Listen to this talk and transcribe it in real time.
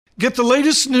Get the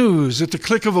latest news at the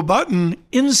click of a button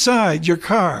inside your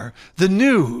car. The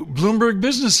new Bloomberg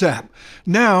Business app.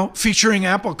 Now featuring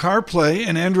Apple CarPlay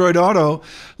and Android Auto.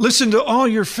 Listen to all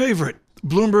your favorite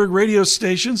Bloomberg radio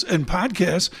stations and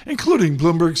podcasts, including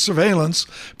Bloomberg Surveillance,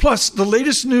 plus the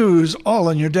latest news all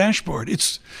on your dashboard.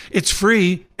 It's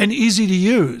free and easy to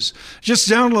use. Just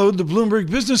download the Bloomberg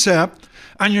Business app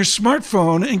on your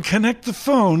smartphone and connect the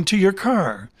phone to your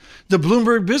car. The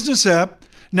Bloomberg Business app,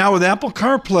 now with Apple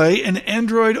CarPlay and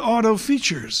Android Auto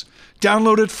features.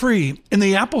 Download it free in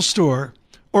the Apple Store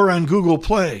or on Google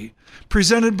Play.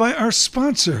 Presented by our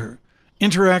sponsor,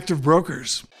 Interactive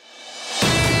Brokers.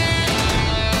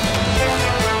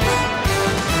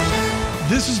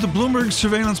 This is the Bloomberg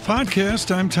Surveillance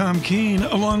Podcast. I'm Tom Keene,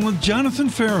 along with Jonathan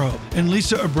Farrow and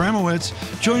Lisa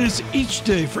Abramowitz. Join us each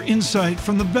day for insight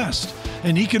from the best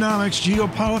in economics,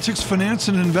 geopolitics, finance,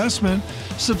 and investment.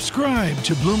 Subscribe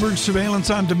to Bloomberg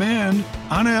Surveillance on Demand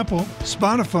on Apple,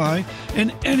 Spotify,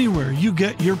 and anywhere you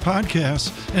get your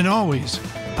podcasts. And always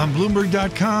on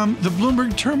Bloomberg.com, the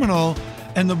Bloomberg Terminal,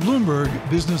 and the Bloomberg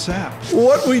Business app.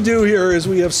 What we do here is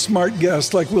we have smart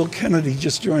guests like Will Kennedy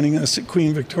just joining us at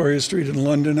Queen Victoria Street in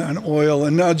London on oil,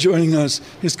 and now joining us,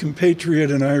 his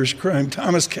compatriot in Irish crime,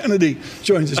 Thomas Kennedy,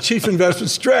 joins us, Chief Investment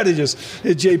Strategist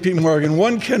at J.P. Morgan.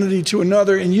 One Kennedy to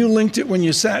another, and you linked it when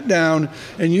you sat down,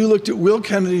 and you looked at Will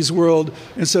Kennedy's world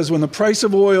and says when the price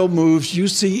of oil moves, you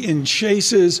see in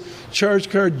Chase's charge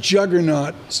card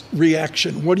juggernaut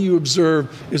reaction. What do you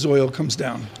observe as oil comes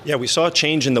down? Yeah, we saw a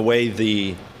change in the way the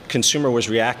consumer was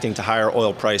reacting to higher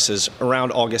oil prices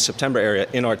around August, September area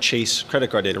in our Chase credit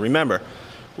card data. Remember,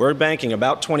 we're banking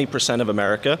about 20% of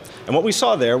America, and what we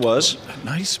saw there was...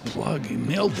 Nice plug, you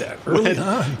nailed that early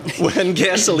on. When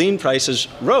gasoline prices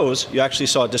rose, you actually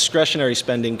saw discretionary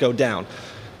spending go down.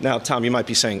 Now, Tom, you might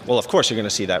be saying, well, of course you're going to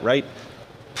see that, right?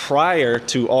 Prior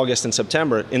to August and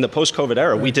September, in the post-COVID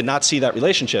era, we did not see that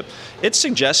relationship. It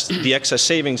suggests the excess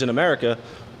savings in America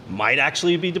might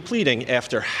actually be depleting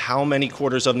after how many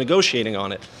quarters of negotiating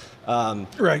on it.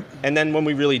 Right. And then when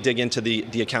we really dig into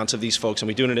the accounts of these folks, and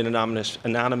we do it in an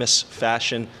anonymous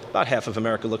fashion, about half of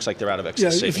America looks like they're out of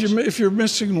excess savings. If you're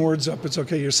mixing words up, it's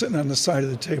okay. You're sitting on the side of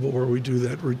the table where we do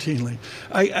that routinely.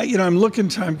 I'm looking,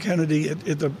 Tom Kennedy,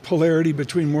 at the polarity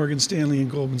between Morgan Stanley and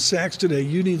Goldman Sachs today.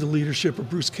 You need the leadership of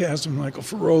Bruce Kasem and Michael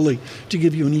Feroli to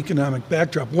give you an economic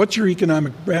backdrop. What's your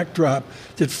economic backdrop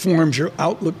that forms your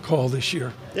outlook call this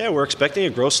year? Yeah, we're expecting a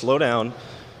growth slowdown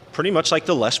pretty much like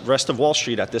the rest of Wall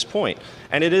Street at this point.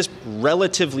 And it is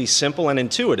relatively simple and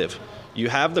intuitive. You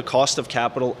have the cost of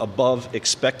capital above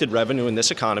expected revenue in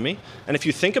this economy. And if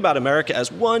you think about America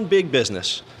as one big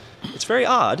business, it's very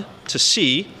odd to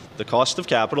see the cost of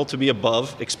capital to be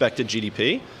above expected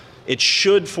GDP. It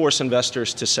should force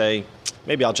investors to say,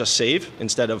 maybe I'll just save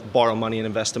instead of borrow money and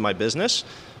invest in my business.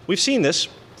 We've seen this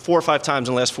 4 or 5 times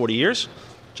in the last 40 years.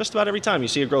 Just about every time you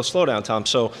see a growth slowdown, Tom.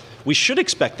 So we should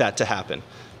expect that to happen.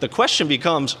 The question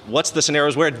becomes, what's the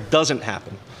scenarios where it doesn't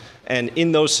happen? And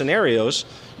in those scenarios,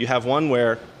 you have one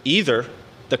where either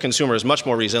the consumer is much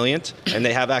more resilient and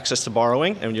they have access to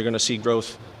borrowing and you're going to see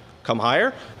growth come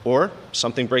higher, or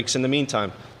something breaks in the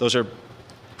meantime. Those are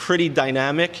pretty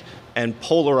dynamic and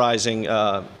polarizing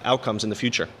outcomes in the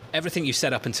future. Everything you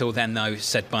said up until then, though,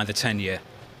 said by the 10-year,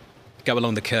 go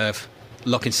along the curve,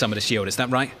 lock in some of this yield. Is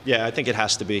that right? Yeah, I think it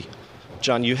has to be.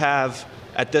 John, you have,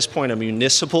 at this point, a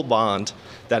municipal bond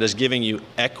that is giving you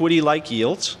equity-like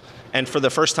yields, and for the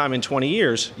first time in 20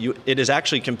 years, it is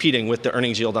actually competing with the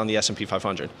earnings yield on the S&P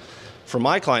 500. For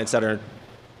my clients that are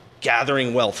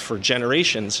gathering wealth for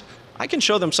generations, I can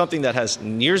show them something that has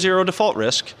near zero default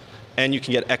risk, and you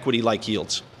can get equity-like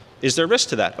yields. Is there risk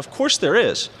to that? Of course there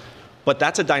is, but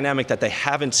that's a dynamic that they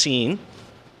haven't seen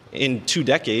in 2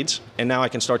 decades, and now I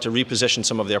can start to reposition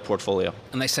some of their portfolio.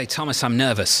 And they say, Thomas, I'm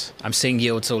nervous. I'm seeing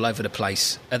yields all over the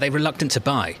place. Are they reluctant to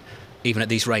buy, even at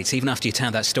these rates, even after you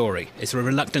tell that story? Is there a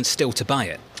reluctance still to buy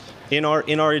it? In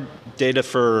our data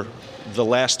for the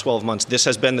last 12 months, this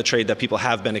has been the trade that people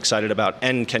have been excited about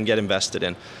and can get invested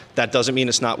in. That doesn't mean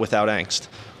it's not without angst.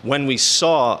 When we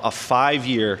saw a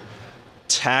 5-year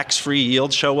tax-free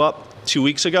yield show up 2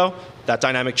 weeks ago, that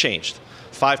dynamic changed.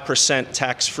 5%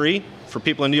 tax-free. For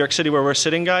people in New York City where we're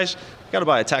sitting, guys, you got to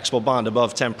buy a taxable bond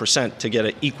above 10% to get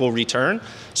an equal return.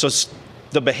 So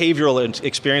the behavioral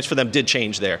experience for them did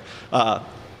change there. I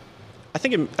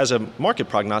think as a market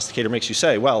prognosticator makes you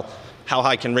say, well, how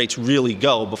high can rates really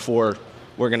go before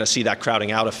we're going to see that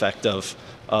crowding out effect of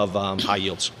high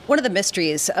yields? One of the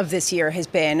mysteries of this year has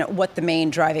been what the main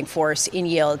driving force in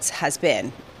yields has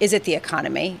been. Is it the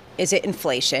economy? Is it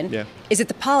inflation? Yeah. Is it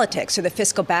the politics or the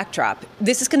fiscal backdrop?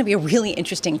 This is going to be a really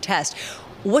interesting test.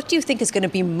 What do you think is going to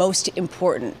be most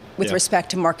important with respect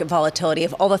to market volatility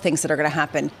of all the things that are going to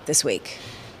happen this week?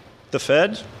 The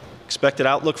Fed, expected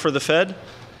outlook for the Fed.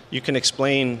 You can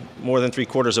explain more than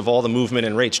 3/4 of all the movement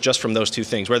in rates just from those two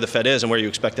things, where the Fed is and where you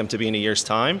expect them to be in a year's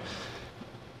time.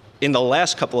 In the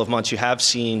last couple of months, you have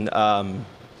seen, I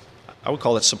would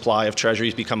call it supply of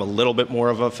treasuries become a little bit more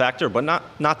of a factor, but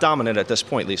not dominant at this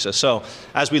point, Lisa. So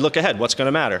as we look ahead, what's going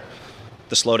to matter?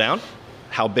 The slowdown.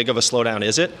 How big of a slowdown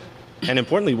is it? And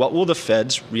importantly, what will the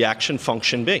Fed's reaction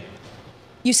function be?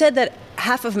 You said that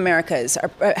half of America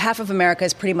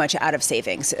is pretty much out of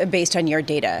savings based on your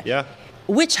data. Yeah.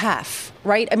 Which half,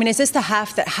 right? I mean, is this the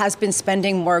half that has been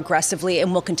spending more aggressively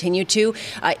and will continue to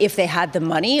if they had the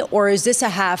money? Or is this a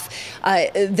half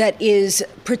that is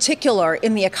particular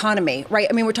in the economy, right?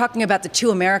 I mean, we're talking about the two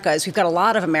Americas. We've got a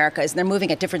lot of Americas, and they're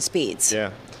moving at different speeds.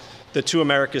 Yeah. The two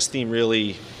Americas theme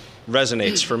really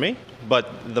resonates for me.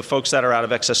 But the folks that are out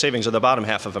of excess savings are the bottom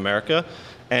half of America.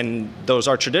 And those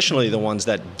are traditionally the ones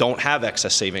that don't have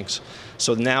excess savings.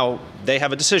 So now they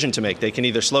have a decision to make. They can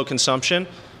either slow consumption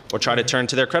or try to turn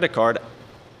to their credit card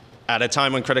at a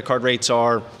time when credit card rates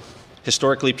are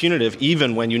historically punitive,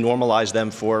 even when you normalize them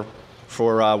for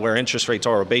where interest rates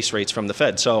are or base rates from the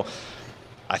Fed. So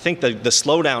I think the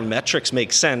slowdown metrics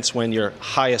make sense when your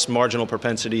highest marginal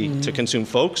propensity to consume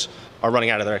folks are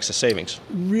running out of their excess savings.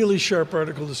 Really sharp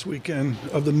article this weekend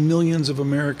of the millions of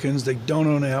Americans. They don't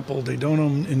own Apple, they don't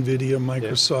own NVIDIA,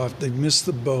 Microsoft. They missed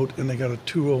the boat and they got a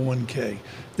 201k.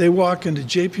 They walk into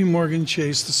JP Morgan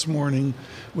Chase this morning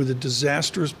with a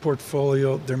disastrous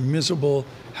portfolio. They're miserable.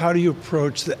 How do you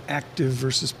approach the active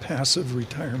versus passive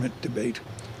retirement debate?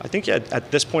 I think at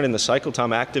this point in the cycle,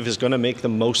 Tom, active is going to make the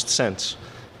most sense.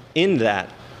 In that,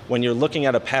 when you're looking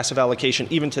at a passive allocation,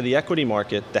 even to the equity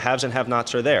market, the haves and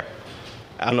have-nots are there.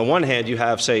 On the one hand, you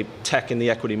have, say, tech in the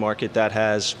equity market that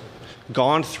has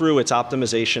gone through its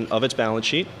optimization of its balance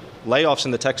sheet. Layoffs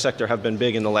in the tech sector have been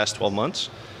big in the last 12 months.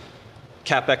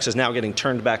 CapEx is now getting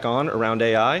turned back on around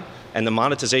AI, and the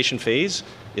monetization phase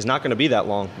is not going to be that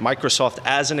long. Microsoft,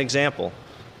 as an example,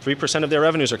 3% of their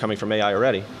revenues are coming from AI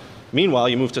already. Meanwhile,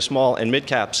 you move to small and mid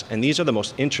caps, and these are the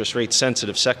most interest rate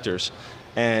sensitive sectors,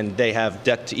 and they have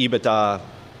debt to EBITDA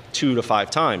 2 to 5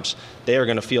 times. They are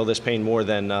going to feel this pain more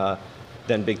than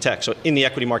big tech. So in the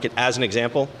equity market, as an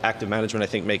example, active management, I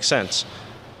think, makes sense.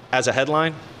 As a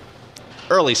headline,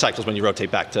 early cycles when you rotate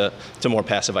back to more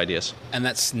passive ideas. And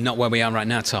that's not where we are right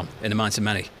now, Tom, in the minds of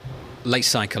many. Late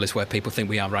cycle is where people think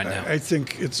we are right now. I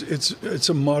think it's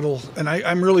a muddle, and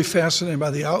I'm really fascinated by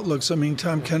the outlooks. I mean,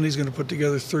 Tom Kennedy's going to put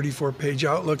together a 34-page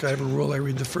outlook. I have a rule: I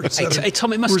read the first seven. Hey,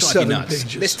 Tom, it must drive you nuts.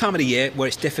 Pages. This time of the year, where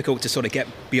it's difficult to sort of get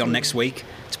beyond next week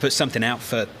to put something out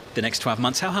for the next 12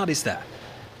 months. How hard is that?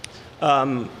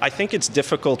 I think it's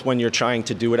difficult when you're trying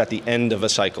to do it at the end of a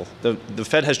cycle. The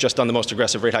Fed has just done the most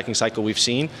aggressive rate hiking cycle we've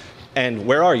seen. And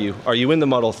where are you? Are you in the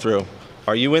muddle through?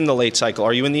 Are you in the late cycle?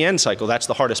 Are you in the end cycle? That's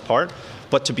the hardest part.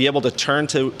 But to be able to turn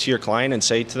to your client and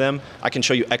say to them, I can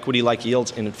show you equity-like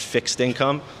yields in fixed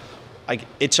income,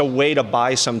 it's a way to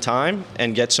buy some time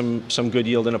and get some good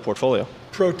yield in a portfolio.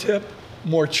 Pro tip: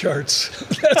 more charts.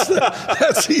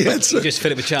 That's the answer. You just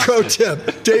fill it with charts. Pro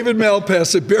tip: David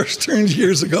Malpass at Bear Stearns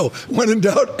years ago. When in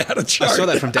doubt, add a chart. I saw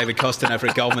that from David Costin over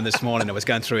at Goldman this morning. I was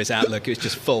going through his outlook. It was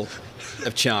just full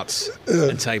of charts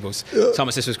and tables.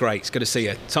 Thomas, this was great. It's good to see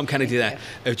you. Tom Kennedy there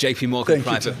of JP Morgan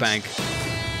Private Bank.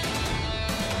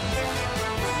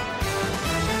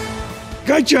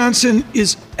 Guy Johnson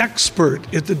is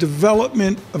expert at the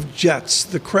development of jets,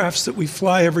 the crafts that we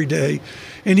fly every day.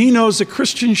 And he knows that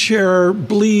Christian Scherer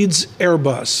bleeds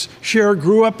Airbus. Scherer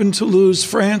grew up in Toulouse,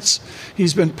 France.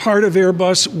 He's been part of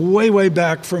Airbus way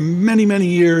back for many, many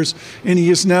years. And he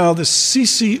is now the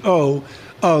CCO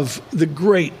of the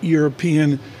great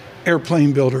European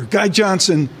airplane builder. Guy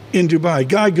Johnson in Dubai.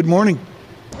 Guy, good morning.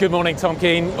 Good morning, Tom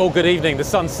Keane, or good evening. The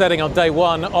sun's setting on day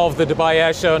one of the Dubai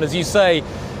Air Show, and as you say,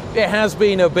 it has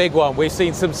been a big one. We've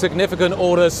seen some significant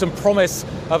orders, some promise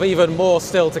of even more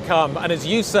still to come. And as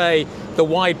you say, the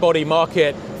wide-body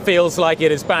market feels like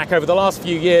it is back. Over the last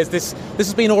few years, this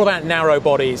has been all about narrow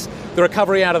bodies. The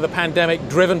recovery out of the pandemic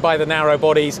driven by the narrow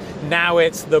bodies. Now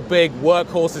it's the big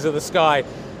workhorses of the sky.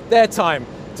 Their time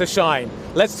to shine.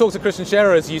 Let's talk to Christian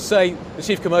Scherer, as you say, the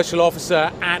Chief Commercial Officer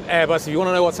at Airbus. If you want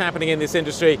to know what's happening in this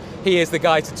industry, he is the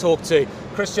guy to talk to.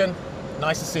 Christian,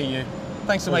 nice to see you.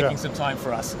 Thanks for making some time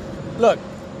for us. Look,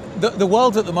 the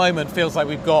world at the moment feels like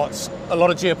we've got a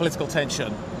lot of geopolitical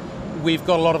tension. We've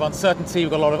got a lot of uncertainty. We've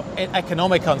got a lot of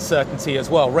economic uncertainty as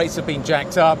well. Rates have been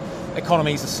jacked up.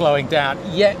 Economies are slowing down.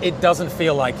 Yet it doesn't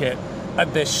feel like it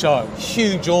at this show.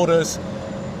 Huge orders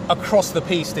across the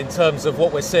piece in terms of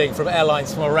what we're seeing from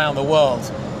airlines from around the world.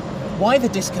 Why the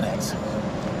disconnect?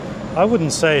 I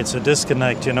wouldn't say it's a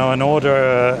disconnect. An order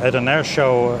at an air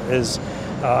show is,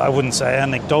 I wouldn't say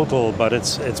anecdotal, but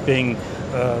it's being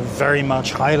very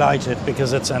much highlighted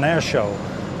because it's an air show.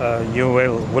 You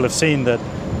will have seen that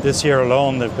this year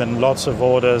alone there have been lots of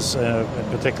orders, in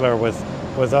particular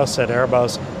with us at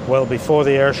Airbus, well before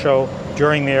the air show,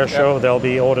 during the air show, there'll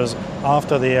be orders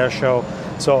after the air show.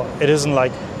 So it isn't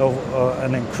like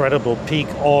an incredible peak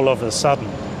all of a sudden.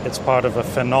 It's part of a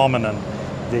phenomenon.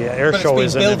 The air show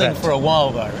is an event. It's been building for a while,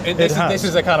 though. This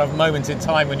is a kind of moment in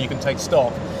time when you can take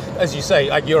stock. As you say,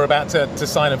 like you're about to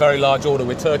sign a very large order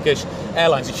with Turkish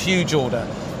Airlines, a huge order.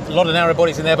 A lot of narrow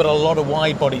bodies in there, but a lot of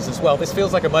wide bodies as well. This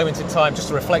feels like a moment in time just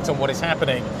to reflect on what is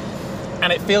happening.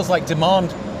 And it feels like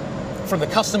demand from the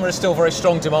customer is still very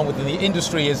strong. Demand within the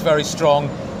industry is very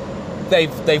strong.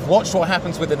 They've watched what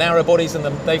happens with the narrow bodies and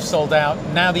they've sold out.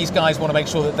 Now these guys want to make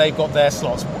sure that they've got their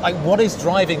slots. What is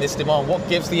driving this demand? What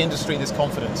gives the industry this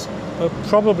confidence?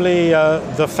 Probably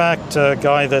the fact,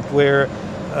 Guy, that we're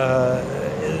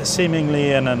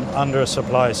seemingly in an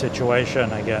undersupply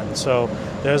situation again. So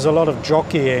there's a lot of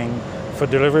jockeying for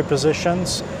delivery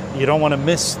positions. You don't want to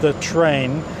miss the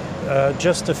train.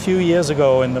 Just a few years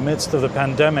ago, in the midst of the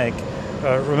pandemic,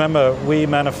 remember, we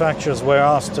manufacturers were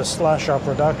asked to slash our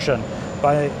production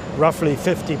by roughly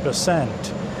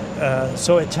 50%.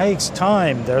 So it takes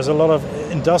time. There's a lot of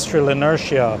industrial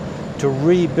inertia to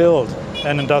rebuild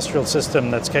an industrial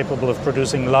system that's capable of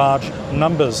producing large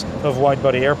numbers of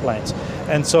wide-body airplanes.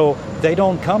 And so they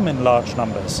don't come in large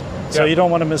numbers. So you don't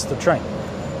want to miss the train.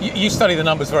 You study the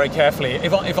numbers very carefully.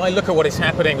 If I look at what is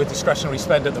happening with discretionary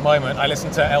spend at the moment, I listen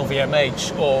to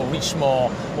LVMH or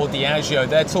Richemont or Diageo,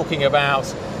 they're talking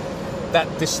about that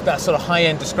sort of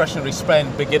high-end discretionary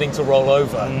spend beginning to roll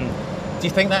over. Do you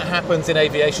think that happens in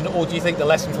aviation, or do you think the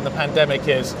lesson from the pandemic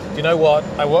is, do you know what,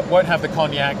 I won't have the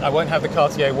cognac, I won't have the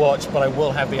Cartier watch, but I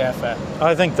will have the airfare?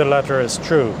 I think the latter is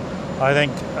true. I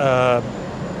think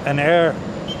an air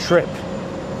trip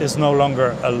is no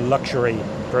longer a luxury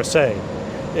per se.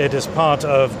 It is part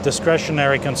of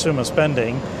discretionary consumer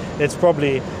spending. It's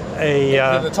probably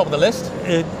at the top of the list?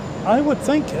 I would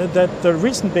think that the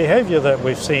recent behavior that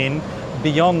we've seen,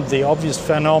 beyond the obvious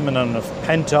phenomenon of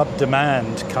pent-up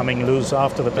demand coming loose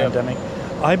after the pandemic,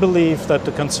 I believe that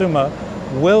the consumer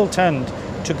will tend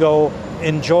to go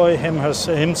enjoy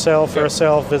himself,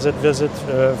 herself, visit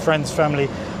friends, family,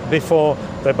 before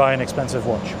they buy an expensive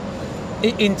watch.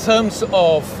 In terms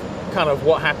of kind of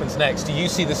what happens next, do you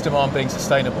see this demand being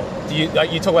sustainable?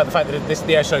 You talk about the fact that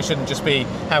the air show shouldn't just be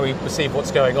how we perceive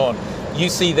what's going on. You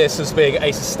see this as being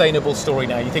a sustainable story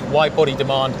now. You think wide-body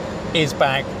demand is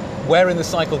back. Where in the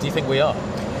cycle do you think we are?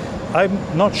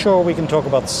 I'm not sure we can talk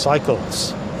about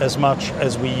cycles as much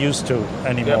as we used to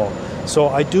anymore. So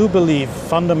I do believe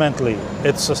fundamentally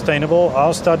it's sustainable.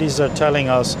 Our studies are telling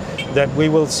us that we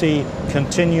will see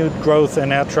continued growth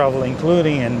in air travel,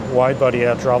 including in wide-body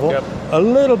air travel. A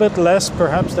little bit less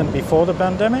perhaps than before the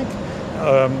pandemic,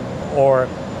 or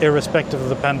irrespective of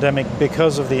the pandemic,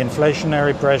 because of the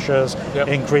inflationary pressures,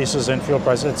 increases in fuel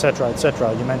prices, etc.,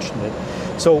 etc. You mentioned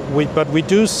it. But we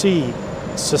do see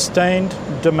sustained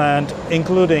demand,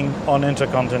 including on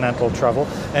intercontinental travel,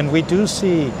 and we do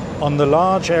see on the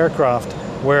large aircraft,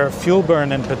 where fuel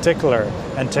burn in particular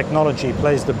and technology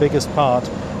plays the biggest part,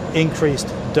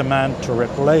 increased demand to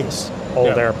replace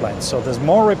old airplanes. So there's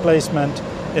more replacement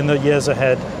in the years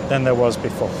ahead than there was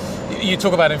before. You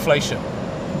talk about inflation.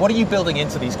 What are you building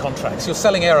into these contracts? You're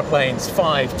selling airplanes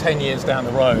 5-10 years down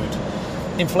the road.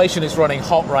 Inflation is running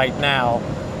hot right now.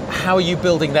 How are you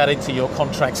building that into your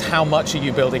contracts? How much are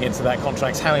you building into that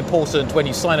contracts? How important, when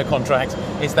you sign a contract,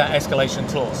 is that escalation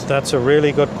clause? That's a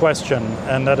really good question,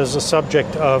 and that is a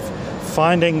subject of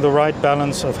finding the right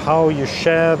balance of how you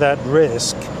share that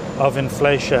risk of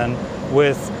inflation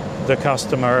with the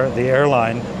customer, the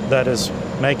airline that is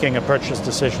making a purchase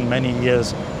decision many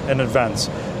years in advance.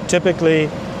 Typically,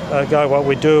 Guy, what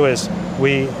we do is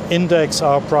we index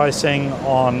our pricing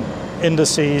on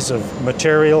indices of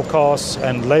material costs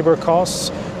and labor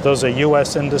costs. Those are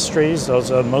US industries. Those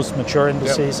are the most mature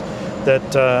indices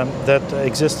that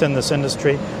exist in this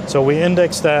industry. So we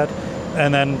index that,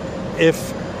 and then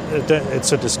if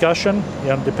it's a discussion,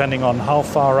 depending on how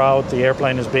far out the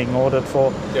airplane is being ordered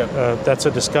for, that's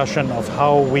a discussion of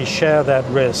how we share that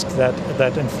risk,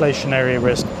 that inflationary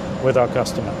risk with our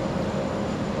customer.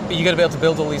 Are you going to be able to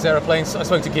build all these airplanes? I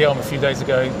spoke to Guillaume a few days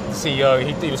ago, the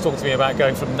CEO. He was talking to me about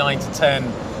going from 9 to 10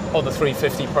 on the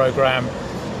 350 program.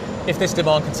 If this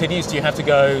demand continues, do you have to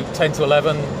go 10 to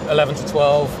 11, 11 to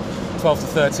 12, 12 to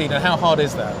 13? And how hard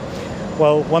is that?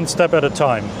 Well, one step at a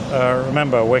time.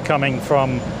 Remember,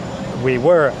 we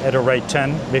were at a rate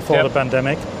 10 before the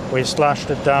pandemic. We slashed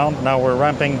it down. Now we're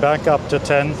ramping back up to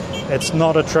 10. It's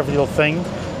not a trivial thing.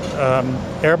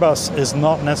 Airbus is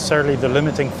not necessarily the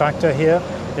limiting factor here.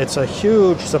 It's a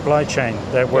huge supply chain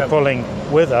that we're pulling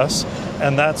with us,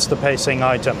 and that's the pacing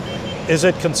item. Is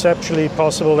it conceptually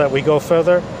possible that we go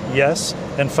further? Yes.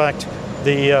 In fact,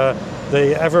 the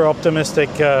ever-optimistic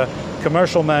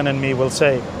commercial man in me will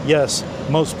say, yes,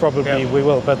 most probably we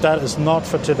will. But that is not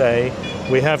for today.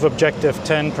 We have objective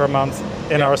 10 per month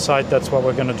in our sight. That's what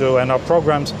we're going to do. And our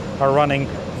programs are running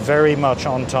very much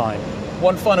on time.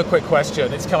 One final quick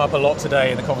question. It's come up a lot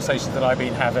today in the conversations that I've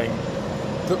been having.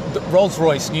 The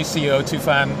Rolls-Royce new CEO,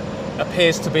 Tufan,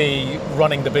 appears to be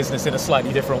running the business in a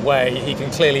slightly different way. He can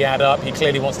clearly add up. He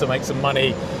clearly wants to make some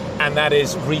money. And that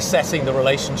is resetting the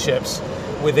relationships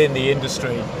within the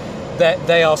industry.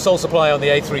 They are sole supplier on the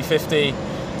A350.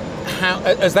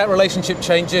 As that relationship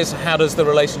changes, how does the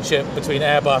relationship between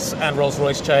Airbus and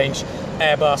Rolls-Royce change?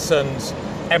 Airbus and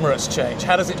Emirates change?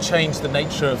 How does it change the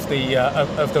nature of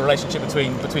the relationship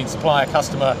between supplier,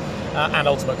 customer, and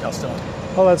ultimate customer?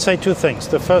 Well, I'd say two things.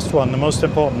 The first one, the most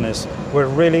important, is we're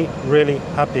really, really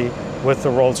happy with the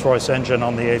Rolls-Royce engine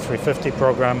on the A350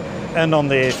 program and on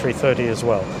the A330 as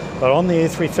well. But on the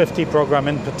A350 program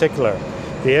in particular,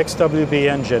 the XWB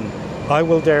engine, I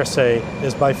will dare say,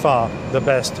 is by far the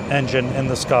best engine in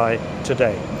the sky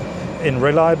today. In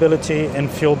reliability, in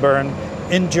fuel burn,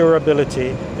 in durability,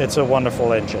 it's a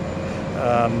wonderful engine.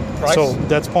 So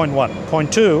that's point one.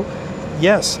 Point two,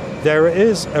 yes, there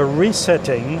is a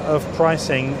resetting of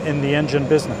pricing in the engine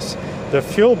business. The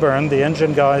fuel burn, the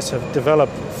engine guys have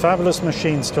developed fabulous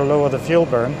machines to lower the fuel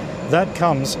burn. That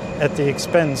comes at the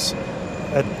expense,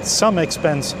 at some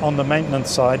expense on the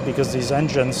maintenance side, because these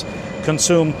engines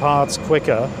consume parts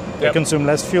quicker. They consume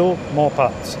less fuel, more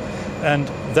parts. And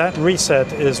that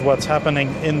reset is what's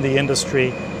happening in the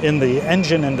industry, in the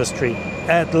engine industry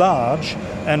at large,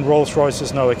 and Rolls-Royce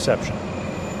is no exception.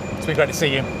 It's been great to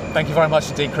see you. Thank you very much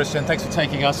indeed, Christian. Thanks for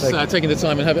taking the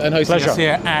time and hosting us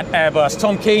here at Airbus.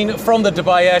 Tom Keane from the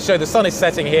Dubai Air Show. The sun is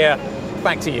setting here.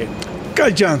 Back to you.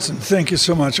 Guy Johnson, thank you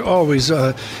so much. Always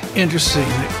interesting.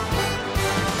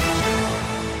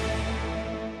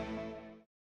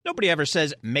 Nobody ever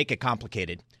says make it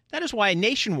complicated. That is why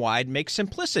Nationwide makes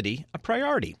simplicity a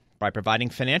priority by providing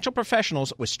financial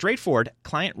professionals with straightforward,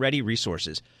 client-ready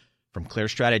resources. From clear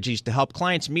strategies to help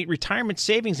clients meet retirement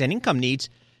savings and income needs,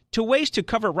 to ways to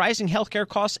cover rising healthcare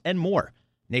costs and more.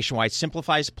 Nationwide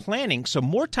simplifies planning so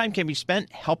more time can be spent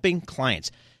helping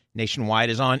clients. Nationwide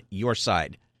is on your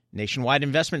side. Nationwide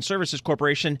Investment Services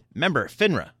Corporation, member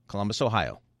FINRA, Columbus,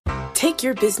 Ohio. Take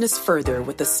your business further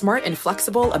with the smart and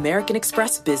flexible American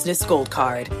Express Business Gold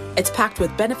Card. It's packed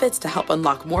with benefits to help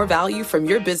unlock more value from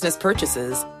your business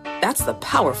purchases. That's the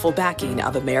powerful backing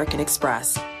of American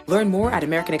Express. Learn more at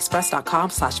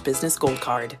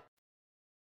americanexpress.com/businessgoldcard.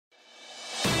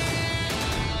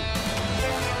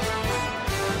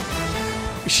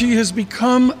 She has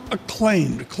become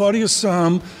acclaimed. Claudia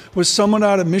Sahm was someone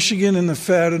out of Michigan in the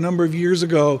Fed a number of years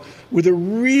ago with a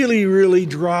really, really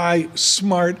dry,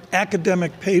 smart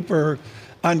academic paper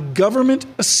on government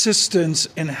assistance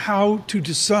and how to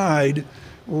decide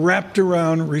wrapped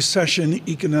around recession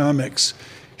economics.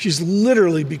 She's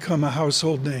literally become a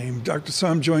household name. Dr.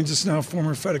 Sahm joins us now,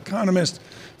 former Fed economist,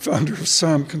 founder of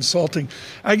Sahm Consulting.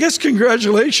 I guess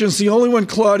congratulations. The only one,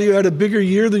 Claudia, had a bigger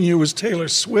year than you was Taylor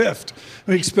Swift.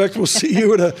 We expect we'll see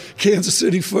you at a Kansas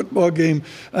City football game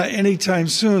anytime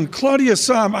soon. Claudia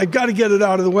Sahm, I've got to get it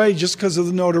out of the way just because of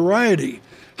the notoriety.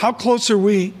 How close are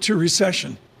we to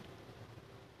recession?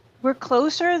 We're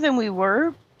closer than we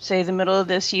were, say, the middle of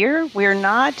this year. We're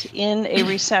not in a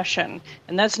recession.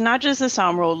 And that's not just the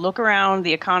Sahm rule. Look around.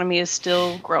 The economy is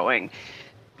still growing.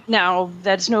 Now,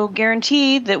 that's no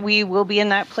guarantee that we will be in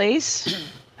that place,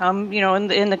 in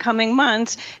the coming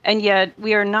months. And yet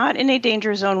we are not in a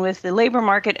danger zone with the labor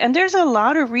market. And there's a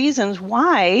lot of reasons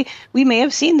why we may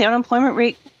have seen the unemployment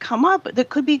rate come up that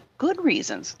could be good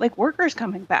reasons, like workers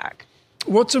coming back.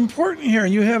 What's important here,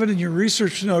 and you have it in your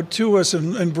research note to us,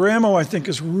 and Bramo, I think,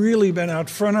 has really been out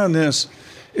front on this,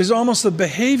 is almost the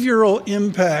behavioral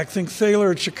impact, think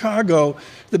Thaler at Chicago,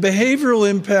 the behavioral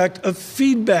impact of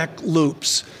feedback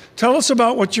loops. Tell us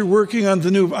about what you're working on,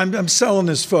 the new, I'm selling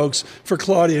this, folks, for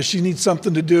Claudia. She needs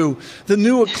something to do. The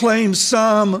new acclaimed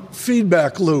Sahm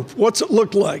feedback loop. What's it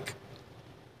look like?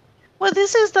 Well,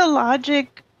 this is the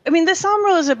logic. I mean, the Sahm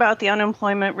rule is about the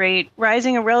unemployment rate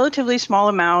rising a relatively small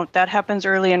amount. That happens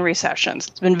early in recessions.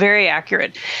 It's been very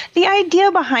accurate. The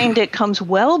idea behind it comes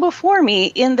well before me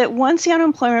in that once the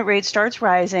unemployment rate starts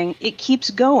rising, it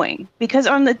keeps going. Because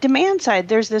on the demand side,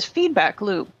 there's this feedback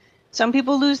loop. some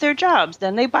people lose their jobs,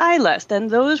 then they buy less, then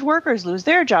those workers lose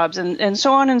their jobs, and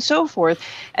so on and so forth.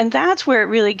 And that's where it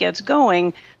really gets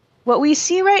going. What we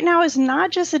see right now is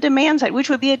not just the demand side, which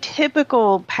would be a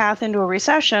typical path into a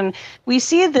recession. We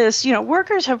see this,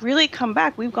 workers have really come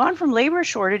back. We've gone from labor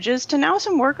shortages to now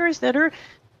some workers that are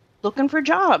looking for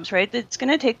jobs, right? It's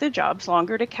going to take the jobs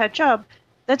longer to catch up.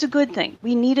 That's a good thing.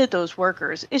 We needed those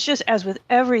workers. It's just, as with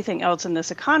everything else in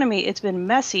this economy, it's been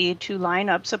messy to line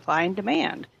up supply and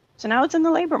demand. So now it's in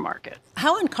the labor market.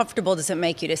 How uncomfortable does it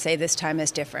make you to say this time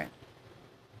is different?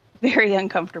 Very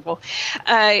uncomfortable.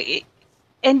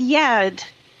 And yet,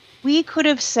 we could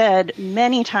have said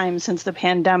many times since the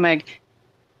pandemic,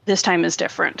 this time is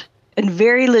different. And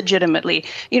very legitimately.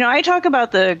 I talk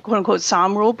about the quote unquote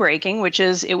Somme rule breaking, which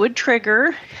is it would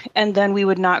trigger and then we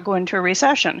would not go into a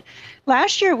recession.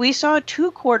 Last year, we saw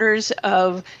 2 quarters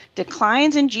of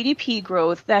declines in GDP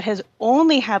growth that has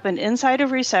only happened inside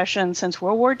of recession since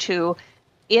World War II.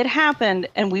 It happened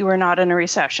and we were not in a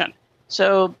recession.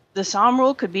 So the Somme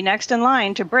rule could be next in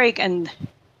line to break. And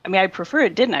I prefer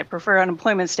it didn't. I prefer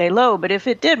unemployment stay low. But if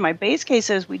it did, my base case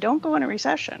is we don't go in a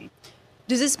recession.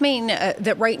 Does this mean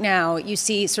that right now you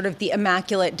see sort of the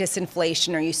immaculate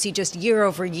disinflation, or you see just year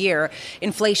over year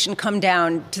inflation come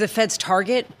down to the Fed's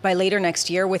target by later next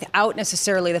year without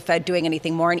necessarily the Fed doing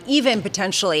anything more and even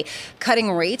potentially cutting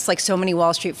rates like so many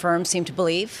Wall Street firms seem to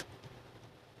believe?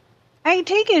 I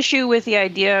take issue with the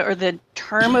idea or the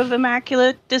term of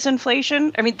immaculate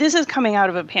disinflation. This is coming out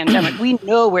of a pandemic. We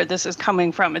know where this is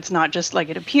coming from. It's not just like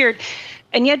it appeared.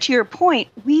 And yet, to your point,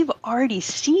 we've already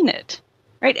seen it.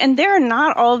 Right. And there are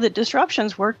not all the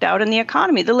disruptions worked out in the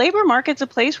economy. The labor market's a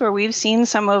place where we've seen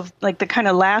some of the kind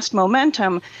of last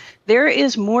momentum. There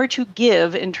is more to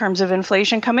give in terms of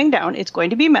inflation coming down. It's going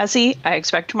to be messy. I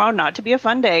expect tomorrow not to be a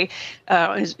fun day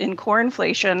in core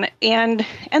inflation. And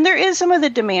there is some of the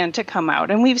demand to come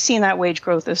out. And we've seen that wage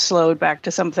growth has slowed back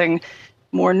to something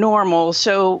more normal.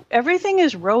 So everything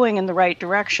is rowing in the right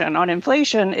direction on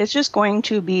inflation. It's just going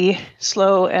to be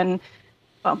slow and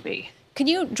bumpy. Can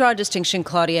you draw a distinction,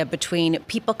 Claudia, between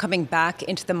people coming back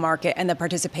into the market and the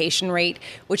participation rate,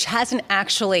 which hasn't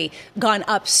actually gone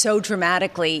up so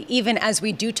dramatically, even as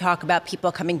we do talk about people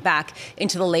coming back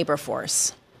into the labor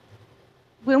force?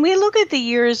 When we look at the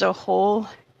year as a whole,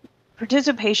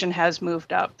 participation has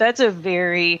moved up. That's a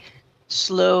very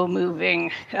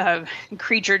slow-moving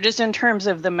creature, just in terms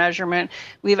of the measurement.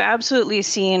 We've absolutely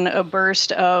seen a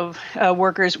burst of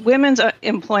workers. Women's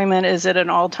employment is at an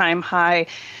all-time high.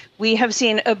 We have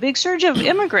seen a big surge of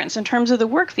immigrants in terms of the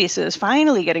work visas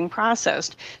finally getting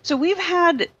processed. So we've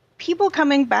had people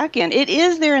coming back in. It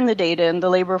is there in the data and the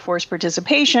labor force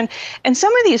participation. And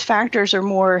some of these factors are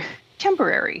more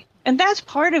temporary. And that's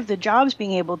part of the jobs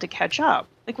being able to catch up.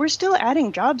 We're still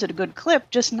adding jobs at a good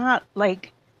clip, just not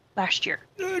like last year.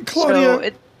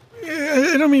 Claudia,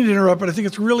 I don't mean to interrupt, but I think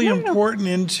it's really important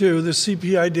into the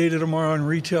CPI data tomorrow and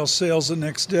retail sales the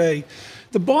next day.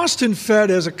 The Boston Fed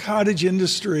has a cottage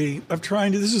industry of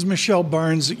this is Michelle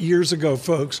Barnes years ago,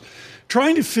 folks,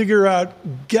 trying to figure out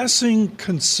guessing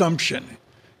consumption.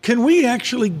 Can we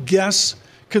actually guess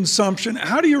consumption?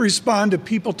 How do you respond to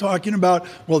people talking about,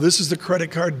 well, this is the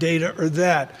credit card data or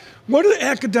that? What do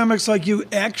academics like you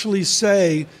actually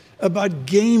say about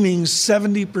gaming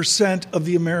 70% of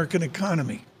the American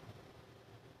economy?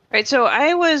 Right. So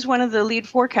I was one of the lead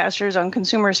forecasters on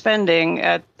consumer spending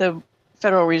at the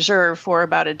Federal Reserve for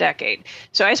about a decade.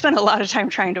 So I spent a lot of time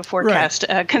trying to forecast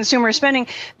consumer spending.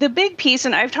 The big piece,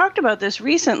 and I've talked about this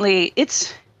recently,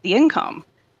 it's the income.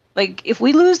 If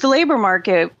we lose the labor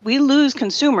market, we lose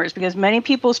consumers because many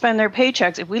people spend their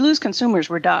paychecks. If we lose consumers,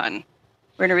 we're done.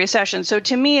 We're in a recession. So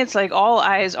to me, it's all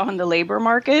eyes on the labor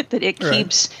market, that it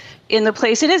keeps in the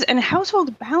place it is. And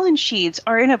household balance sheets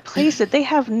are in a place that they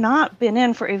have not been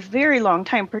in for a very long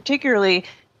time, particularly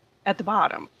at the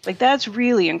bottom. That's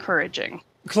really encouraging.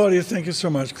 Claudia, thank you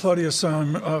so much. Claudia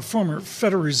Sahm, former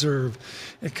Federal Reserve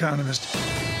economist.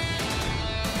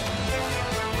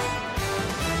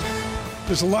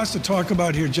 There's a lot to talk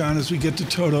about here, John, as we get to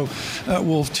Toto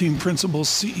Wolff, team principal,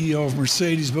 CEO of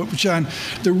Mercedes. But, John,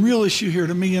 the real issue here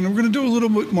to me, and we're going to do a little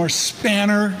bit more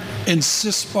spanner and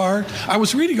CISPAR. I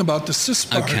was reading about the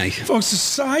CISPAR. Okay. Folks, the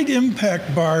side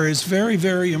impact bar is very,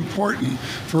 very important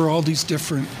for all these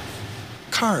different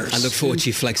cars. I look forward to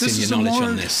you flexing your knowledge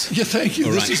on this. Yeah, thank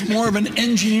you. This is more of an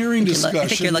engineering discussion. I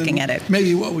think you're looking at it.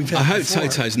 Maybe what we've had I hope before.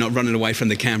 Toto's not running away from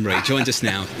the camera. He joins us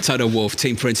now, Toto Wolff,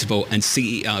 team principal and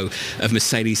CEO of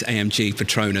Mercedes-AMG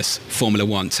Petronas Formula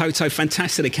One. Toto,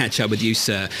 fantastic to catch up with you,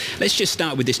 sir. Let's just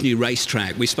start with this new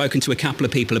racetrack. We've spoken to a couple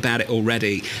of people about it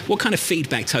already. What kind of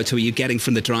feedback, Toto, are you getting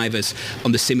from the drivers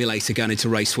on the simulator going into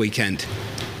race weekend?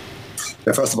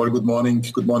 First of all, good morning.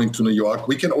 Good morning to New York.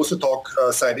 We can also talk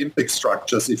side impact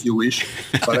structures if you wish,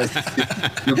 but I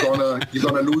think you're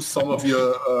gonna lose some of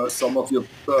your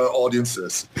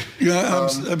audiences. Yeah,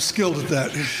 I'm skilled at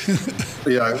that.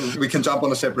 Yeah, we can jump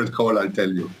on a separate call. I'll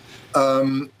tell you.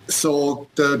 So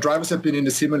the drivers have been in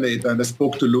the simulator, and I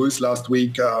spoke to Lewis last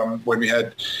week when we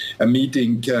had a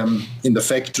meeting in the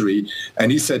factory,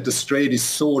 and he said the straight is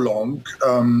so long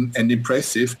and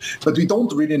impressive, but we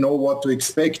don't really know what to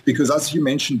expect because, as you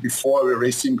mentioned before, we're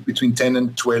racing between 10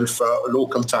 and 12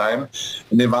 local time.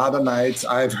 Nevada nights,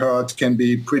 I've heard, can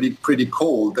be pretty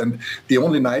cold, and the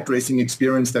only night racing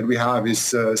experience that we have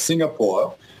is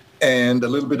Singapore and a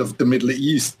little bit of the Middle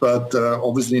East, but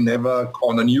obviously never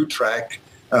on a new track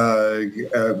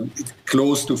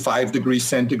close to 5 degrees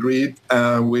centigrade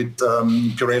with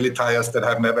Pirelli tires that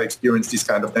have never experienced these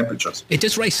kind of temperatures. It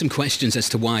does raise some questions as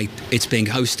to why it's being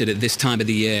hosted at this time of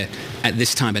the year, at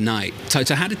this time of night.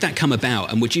 Toto, how did that come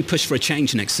about, and would you push for a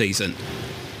change next season?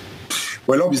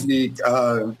 Well, obviously,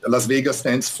 Las Vegas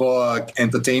stands for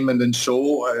entertainment and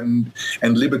show, and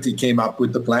Liberty came up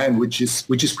with the plan, which is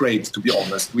great, to be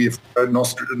honest. We have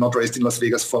not raced in Las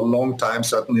Vegas for a long time,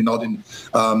 certainly not in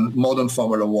modern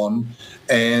Formula One,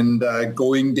 and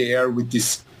going there with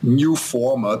this new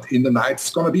format in the night, it's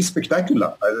going to be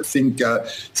spectacular. I think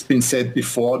it's been said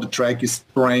before, the track is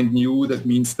brand new. That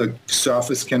means the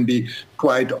surface can be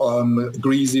quite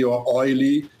greasy or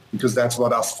oily, because that's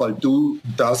what asphalt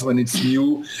does when it's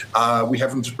new. We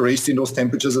haven't raced in those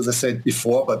temperatures, as I said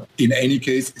before, but in any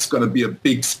case, it's going to be a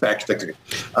big spectacle.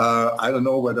 I don't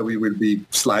know whether we will be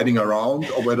sliding around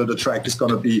or whether the track is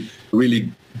going to be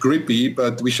really grippy,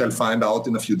 but we shall find out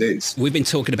in a few days. We've been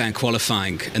talking about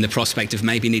qualifying and the prospect of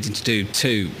maybe needing to do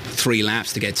 2-3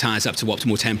 laps to get tyres up to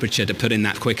optimal temperature to put in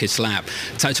that quickest lap.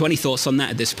 Toto, any thoughts on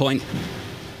that at this point?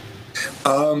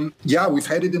 Yeah, we've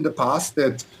had it in the past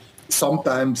that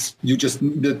sometimes you just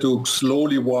needed to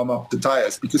slowly warm up the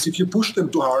tires, because if you push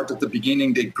them too hard at the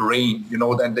beginning, they grain,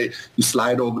 then you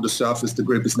slide over the surface, the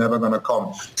grip is never going to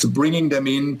come. So bringing them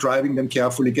in, driving them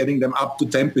carefully, getting them up to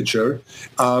temperature,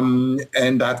 and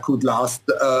that could last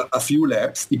a few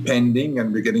laps, depending,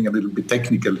 and we're getting a little bit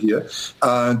technical here,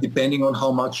 depending on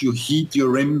how much you heat your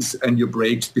rims and your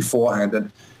brakes beforehand. And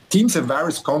teams have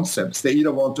various concepts. They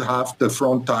either want to have the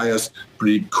front tires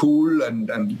pretty cool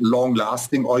and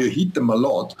long-lasting, or you heat them a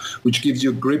lot, which gives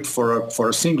you grip for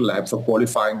a single lap for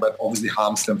qualifying, but obviously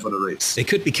harms them for the race. It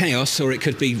could be chaos, or it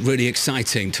could be really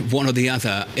exciting, one or the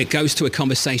other. It goes to a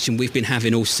conversation we've been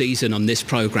having all season on this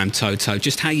programme, Toto,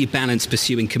 just how you balance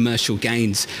pursuing commercial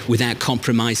gains without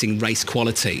compromising race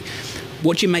quality.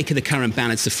 What do you make of the current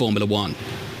balance of Formula One?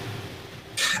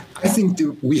 I think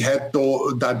we had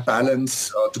that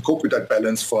balance, to cope with that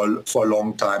balance for a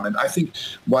long time. And I think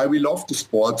why we love the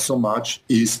sport so much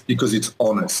is because it's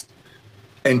honest.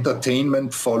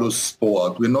 Entertainment follows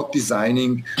sport. We're not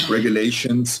designing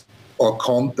regulations or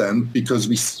content because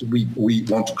we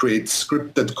want to create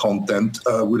scripted content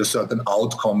with a certain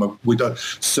outcome, with a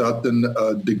certain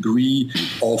degree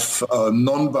of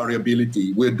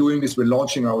non-variability. We're doing this, we're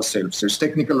launching ourselves. There's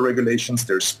technical regulations,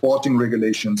 there's sporting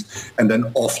regulations, and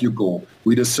then off you go.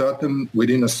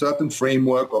 Within a certain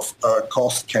framework of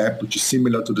cost cap, which is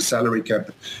similar to the salary cap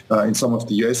in some of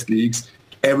the US leagues,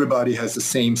 everybody has the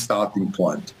same starting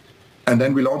point. And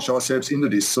then we launch ourselves into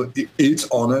this. So it's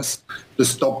honest. The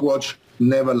stopwatch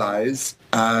never lies,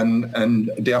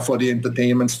 and therefore the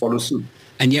entertainments follow suit.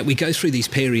 And yet we go through these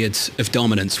periods of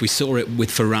dominance. We saw it with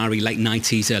Ferrari, late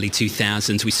 90s, early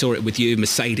 2000s. We saw it with you,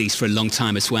 Mercedes, for a long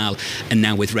time as well, and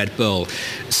now with Red Bull.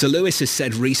 Sir Lewis has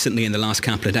said recently in the last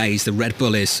couple of days the Red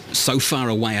Bull is so far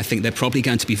away, I think they're probably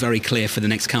going to be very clear for the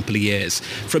next couple of years.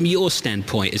 From your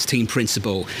standpoint as team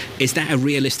principal, is that a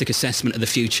realistic assessment of the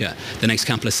future, the next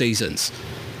couple of seasons?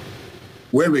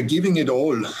 Well, we're giving it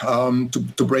all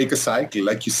to break a cycle.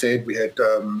 Like you said, we had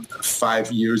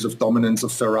 5 years of dominance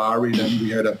of Ferrari, then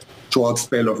we had a short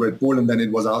spell of Red Bull, and then it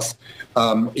was us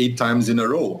 8 times in a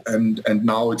row. And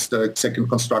now it's the second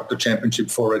constructor championship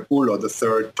for Red Bull, or the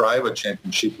third driver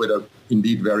championship with a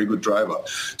indeed very good driver.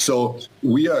 So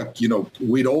we are,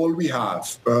 with all we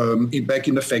have back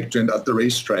in the factory and at the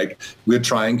racetrack, we're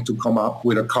trying to come up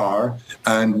with a car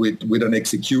and with an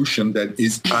execution that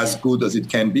is as good as it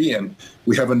can be. And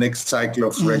we have a next cycle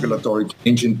of regulatory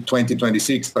change in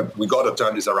 2026, but we got to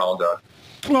turn this around.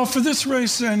 Well, for this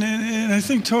race, and I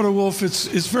think, Toto Wolff,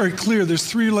 it's very clear. There's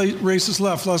 3 races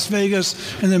left, Las Vegas,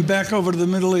 and then back over to the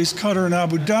Middle East, Qatar and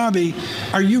Abu Dhabi.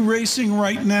 Are you racing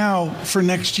right now for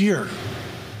next year?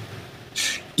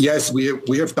 Yes, we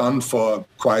have done for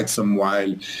quite some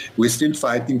while. We're still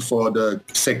fighting for the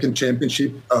second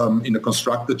championship in the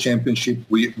Constructor Championship.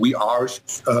 We are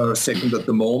second at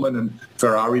the moment, and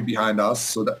Ferrari behind us,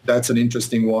 so that's an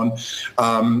interesting one.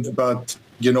 But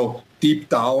deep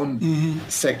down,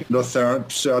 second or third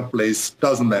place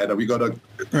doesn't matter. We got to,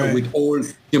 with all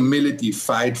humility,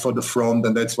 fight for the front,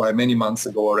 and that's why many months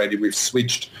ago already we've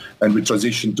switched and we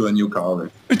transitioned to a new car.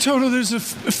 Toto, there's a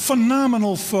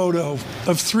phenomenal photo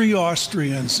of three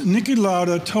Austrians, Niki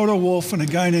Lauda, Toto Wolff, and a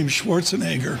guy named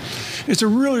Schwarzenegger. It's a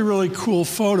really, really cool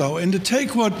photo. And to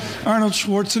take what Arnold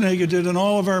Schwarzenegger did, and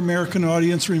all of our American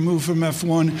audience removed from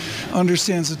F1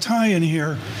 understands the tie-in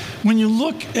here, when you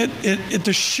look at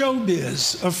the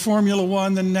showbiz of Formula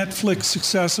One, the Netflix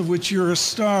success of which you're a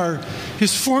star,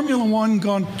 has Formula One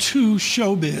gone to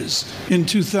showbiz in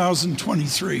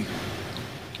 2023?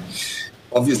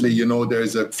 Obviously,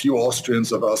 there's a few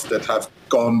Austrians of us that have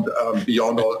gone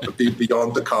beyond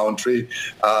the country,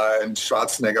 and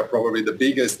Schwarzenegger probably the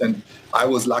biggest. And I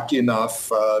was lucky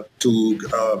enough to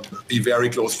be very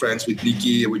close friends with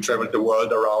Niki. We traveled the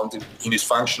world around in his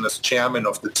function as chairman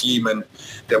of the team, and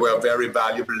there were very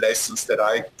valuable lessons that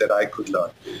I could learn.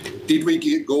 Did we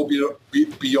go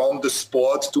beyond the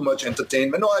sport, too much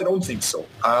entertainment? No, I don't think so.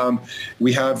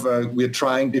 We're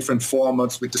trying different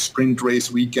formats with the sprint race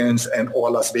weekends and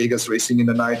or Las Vegas racing in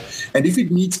the night. And if it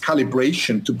needs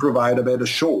calibration to provide a better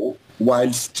show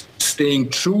whilst staying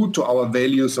true to our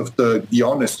values of the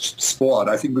honest sport,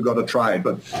 I think we've got to try it.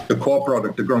 But the core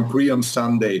product, the Grand Prix on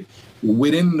Sunday,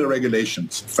 within the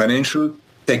regulations, financial,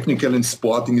 technical and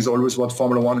sporting, is always what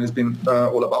Formula One has been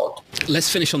all about.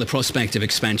 Let's finish on the prospect of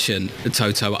expansion,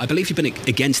 Toto. I believe you've been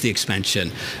against the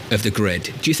expansion of the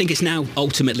grid. Do you think it's now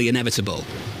ultimately inevitable?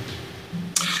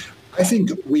 I think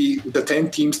the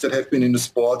 10 teams that have been in the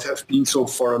sport have been so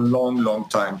for a long, long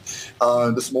time.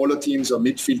 The smaller teams or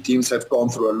midfield teams have gone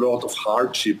through a lot of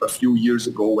hardship a few years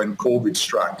ago when COVID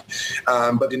struck.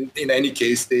 But in any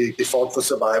case, they fought for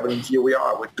survival, and here we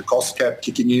are with the cost cap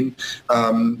kicking in.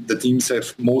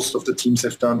 Most of the teams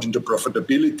have turned into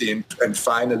profitability and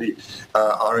finally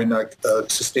are in a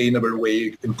sustainable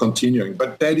way in continuing.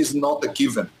 But that is not a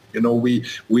given. We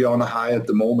are on a high at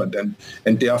the moment, and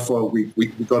therefore we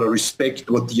got to respect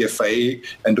what the FIA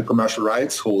and the commercial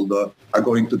rights holder are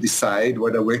going to decide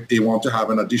whether they want to have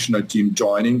an additional team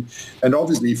joining. And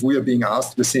obviously, if we are being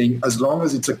asked, we're saying as long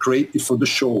as it's a creative for the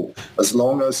show, as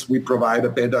long as we provide a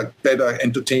better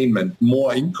entertainment,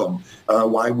 more income,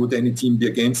 why would any team be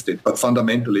against it? But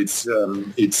fundamentally, it's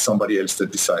somebody else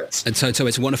that decides. And Toto,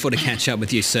 it's wonderful to catch up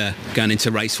with you, sir, going into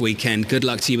race weekend. Good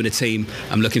luck to you and the team.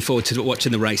 I'm looking forward to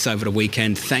watching the race over the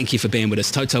weekend. Thank you for being with us.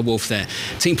 Toto Wolff there,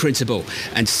 team principal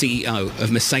and CEO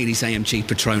of Mercedes-AMG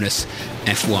Petronas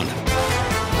F1.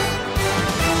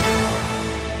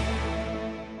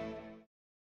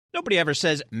 Nobody ever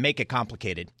says make it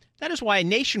complicated. That is why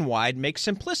Nationwide makes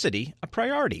simplicity a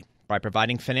priority by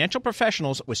providing financial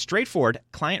professionals with straightforward,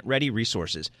 client-ready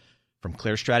resources. From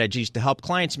clear strategies to help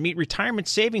clients meet retirement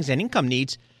savings and income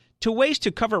needs, to ways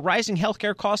to cover rising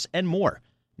healthcare costs and more.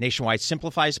 Nationwide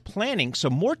simplifies planning so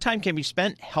more time can be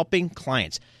spent helping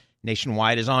clients.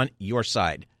 Nationwide is on your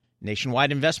side.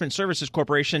 Nationwide Investment Services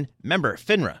Corporation, member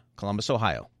FINRA, Columbus,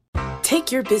 Ohio.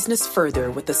 Take your business further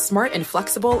with the smart and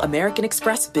flexible American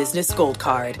Express Business Gold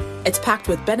Card. It's packed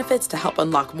with benefits to help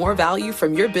unlock more value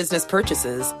from your business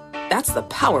purchases. That's the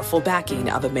powerful backing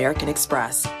of American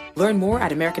Express. Learn more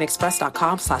at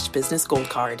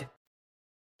americanexpress.com/businessgoldcard.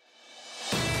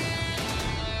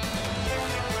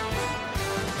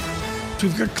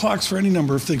 We've got clocks for any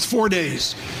number of things. 4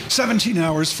 days, 17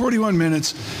 hours, 41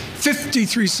 minutes,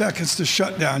 53 seconds to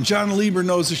shut down. John Lieber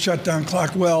knows the shutdown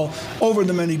clock well. Over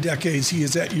the many decades he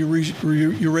is at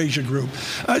Eurasia Group.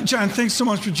 John, thanks so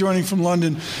much for joining from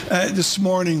London this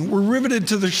morning. We're riveted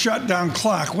to the shutdown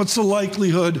clock. What's the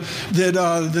likelihood that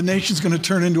the nation's going to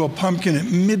turn into a pumpkin at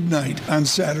midnight on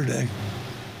Saturday?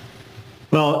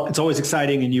 Well, it's always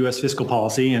exciting in U.S. fiscal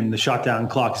policy, and the shutdown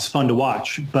clock is fun to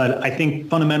watch. But I think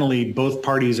fundamentally both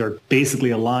parties are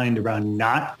basically aligned around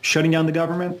not shutting down the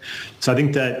government. So I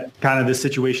think that kind of this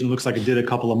situation looks like it did a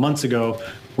couple of months ago,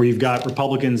 where you've got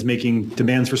Republicans making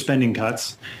demands for spending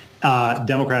cuts,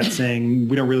 Democrats saying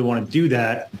we don't really want to do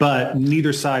that, but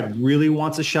neither side really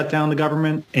wants to shut down the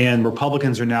government. And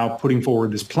Republicans are now putting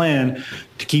forward this plan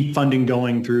to keep funding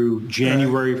going through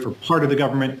January for part of the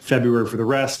government, February for the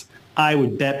rest. I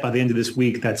would bet by the end of this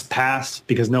week that's passed,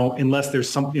 because unless there's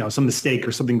some mistake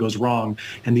or something goes wrong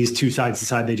and these two sides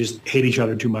decide they just hate each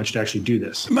other too much to actually do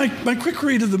this. My quick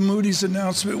read of the Moody's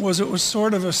announcement was it was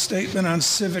sort of a statement on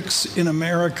civics in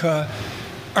America.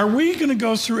 Are we going to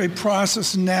go through a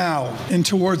process now and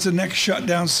towards the next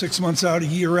shutdown 6 months out, a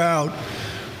year out,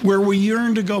 where we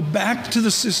yearn to go back to the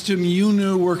system you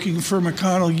knew working for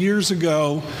McConnell years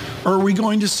ago, or are we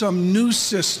going to some new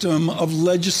system of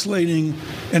legislating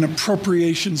and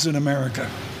appropriations in America?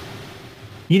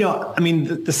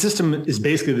 The system is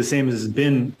basically the same as it's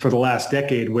been for the last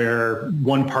decade, where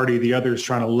one party or the other is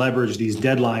trying to leverage these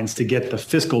deadlines to get the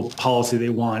fiscal policy they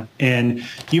want. And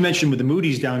you mentioned with the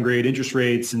Moody's downgrade, interest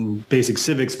rates and basic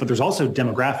civics, but there's also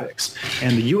demographics.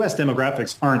 And the U.S.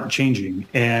 demographics aren't changing.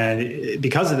 And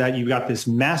because of that, you've got this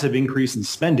massive increase in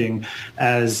spending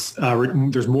as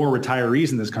there's more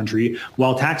retirees in this country,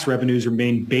 while tax revenues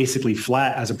remain basically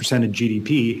flat as a percent of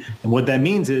GDP. And what that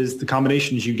means is the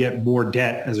combination is you get more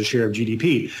debt as a share of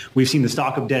GDP. We've seen the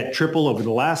stock of debt triple over the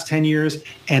last 10 years,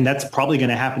 and that's probably going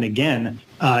to happen again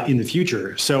in the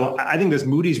future. So I think this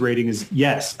Moody's rating is,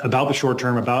 yes, about the short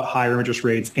term, about higher interest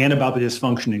rates, and about the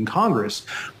dysfunction in Congress.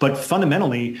 But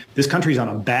fundamentally, this country's on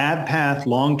a bad path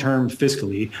long-term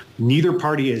fiscally. Neither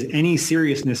party has any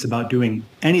seriousness about doing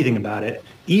anything about it.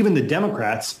 Even the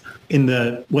Democrats, in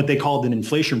what they called an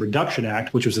Inflation Reduction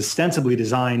Act, which was ostensibly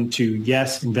designed to,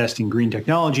 yes, invest in green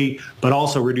technology, but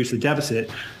also reduce the deficit,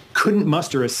 couldn't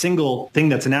muster a single thing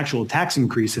that's an actual tax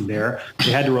increase in there.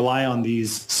 They had to rely on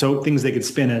these things they could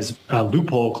spin as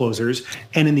loophole closers.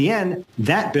 And in the end,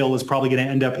 that bill is probably going to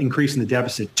end up increasing the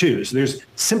deficit too. So there's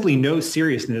simply no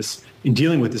seriousness in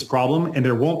dealing with this problem, and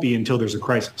there won't be until there's a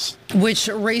crisis. Which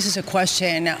raises a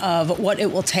question of what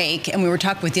it will take. And we were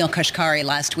talking with Neil Kashkari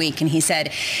last week, and he said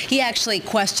he actually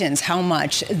questions how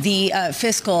much the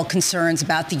fiscal concerns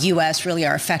about the U.S. really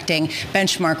are affecting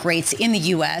benchmark rates in the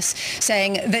U.S.,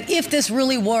 saying that if this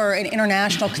really were an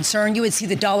international concern, you would see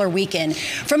the dollar weaken.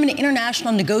 From an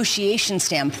international negotiation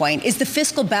standpoint, is the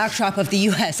fiscal backdrop of the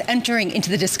U.S. entering into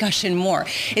the discussion more?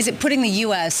 Is it putting the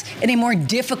U.S. in a more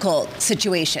difficult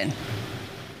situation?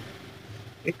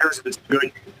 In terms of its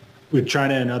good with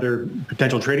China and other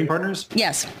potential trading partners?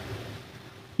 Yes.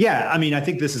 Yeah, I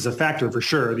think this is a factor for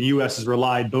sure. The U.S. has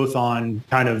relied both on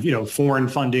kind of, foreign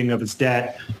funding of its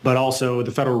debt, but also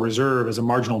the Federal Reserve as a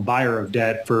marginal buyer of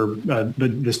debt for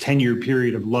this 10-year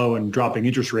period of low and dropping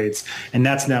interest rates. And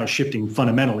that's now shifting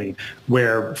fundamentally,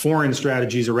 where foreign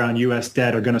strategies around U.S.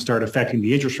 debt are going to start affecting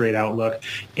the interest rate outlook.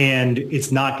 And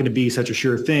it's not going to be such a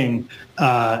sure thing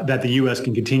that the U.S.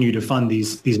 can continue to fund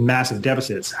these massive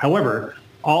deficits. However,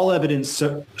 all evidence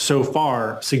so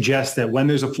far suggests that when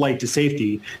there's a flight to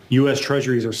safety, U.S.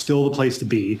 treasuries are still the place to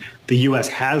be. The U.S.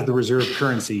 has the reserve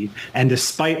currency. And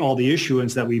despite all the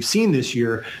issuance that we've seen this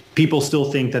year, people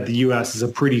still think that the U.S. is a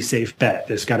pretty safe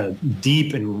bet. It's got a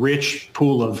deep and rich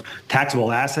pool of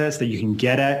taxable assets that you can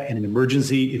get at in an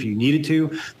emergency if you needed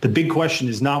to. The big question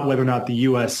is not whether or not the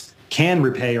U.S. can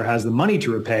repay or has the money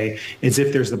to repay. It's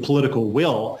if there's the political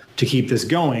will to keep this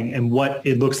going and what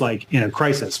it looks like in a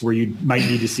crisis where you might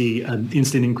need to see an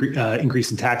instant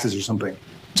increase in taxes or something.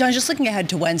 John, just looking ahead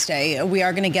to Wednesday, we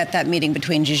are going to get that meeting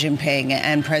between Xi Jinping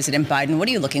and President Biden. What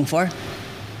are you looking for?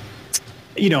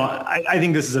 I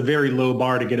think this is a very low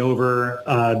bar to get over.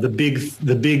 The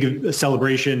big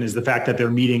celebration is the fact that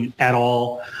they're meeting at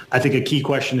all. I think a key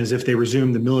question is if they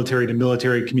resume the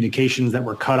military-to-military communications that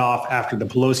were cut off after the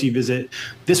Pelosi visit.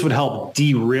 This would help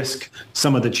de-risk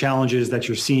some of the challenges that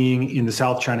you're seeing in the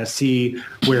South China Sea,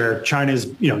 where China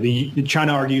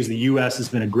argues the U.S. has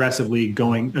been aggressively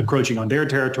encroaching on their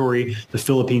territory, the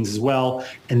Philippines as well,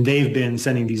 and they've been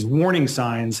sending these warning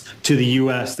signs to the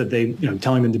U.S. that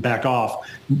telling them to back off.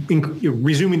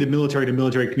 Resuming the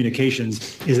military-to-military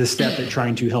communications is a step at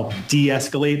trying to help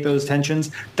de-escalate those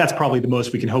tensions. That's probably the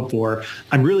most we can hope for.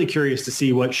 I'm really curious to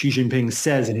see what Xi Jinping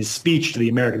says in his speech to the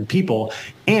American people.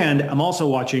 And I'm also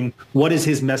watching what is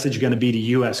his message going to be to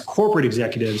U.S. corporate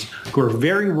executives who are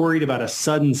very worried about a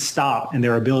sudden stop in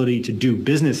their ability to do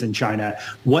business in China.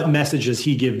 What message does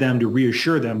he give them to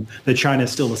reassure them that China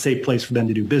is still a safe place for them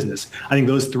to do business? I think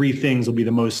those three things will be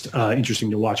the most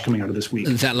interesting to watch coming out of this week.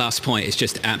 That last point is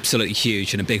just absolutely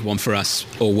huge and a big one for us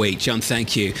all week. John,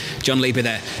 thank you. John, leave it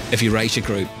there of Eurasia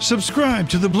Group. Subscribe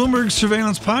to the Bloomberg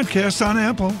Surveillance Podcast on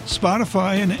Apple,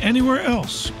 Spotify, and anywhere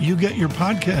else you get your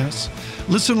podcasts.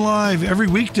 Listen live every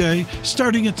weekday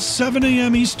starting at 7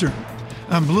 a.m. Eastern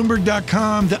on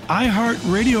Bloomberg.com, the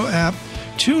iHeartRadio app,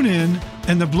 TuneIn,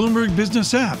 and the Bloomberg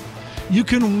Business app. You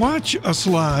can watch us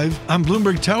live on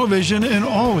Bloomberg Television and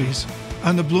always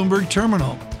on the Bloomberg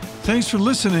Terminal. Thanks for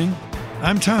listening.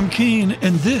 I'm Tom Keene,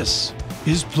 and this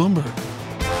is Bloomberg.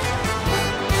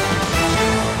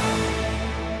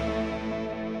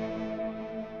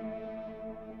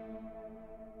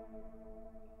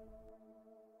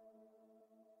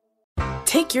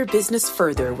 Take your business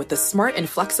further with the smart and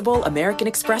flexible American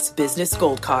Express Business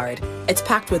Gold Card. It's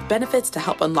packed with benefits to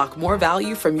help unlock more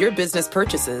value from your business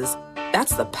purchases.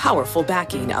 That's the powerful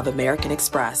backing of American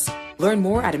Express. Learn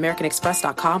more at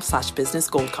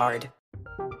americanexpress.com/businessgoldcard.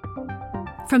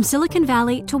 From Silicon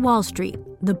Valley to Wall Street,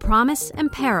 the promise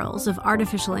and perils of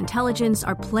artificial intelligence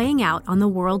are playing out on the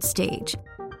world stage.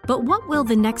 But what will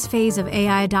the next phase of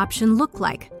AI adoption look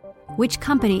like? Which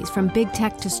companies from big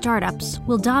tech to startups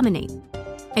will dominate?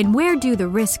 And where do the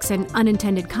risks and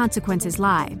unintended consequences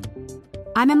lie?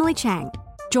 I'm Emily Chang.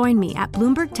 Join me at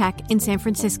Bloomberg Tech in San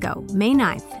Francisco, May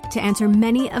 9th, to answer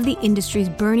many of the industry's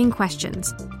burning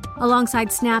questions,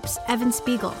 alongside Snap's Evan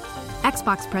Spiegel,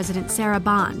 Xbox President Sarah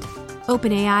Bond,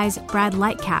 OpenAI's Brad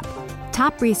Lightcap,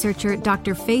 top researcher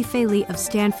Dr. Fei-Fei Li of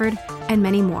Stanford, and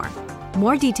many more.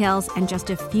 More details and just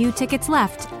a few tickets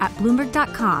left at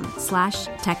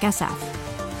Bloomberg.com/TechSF.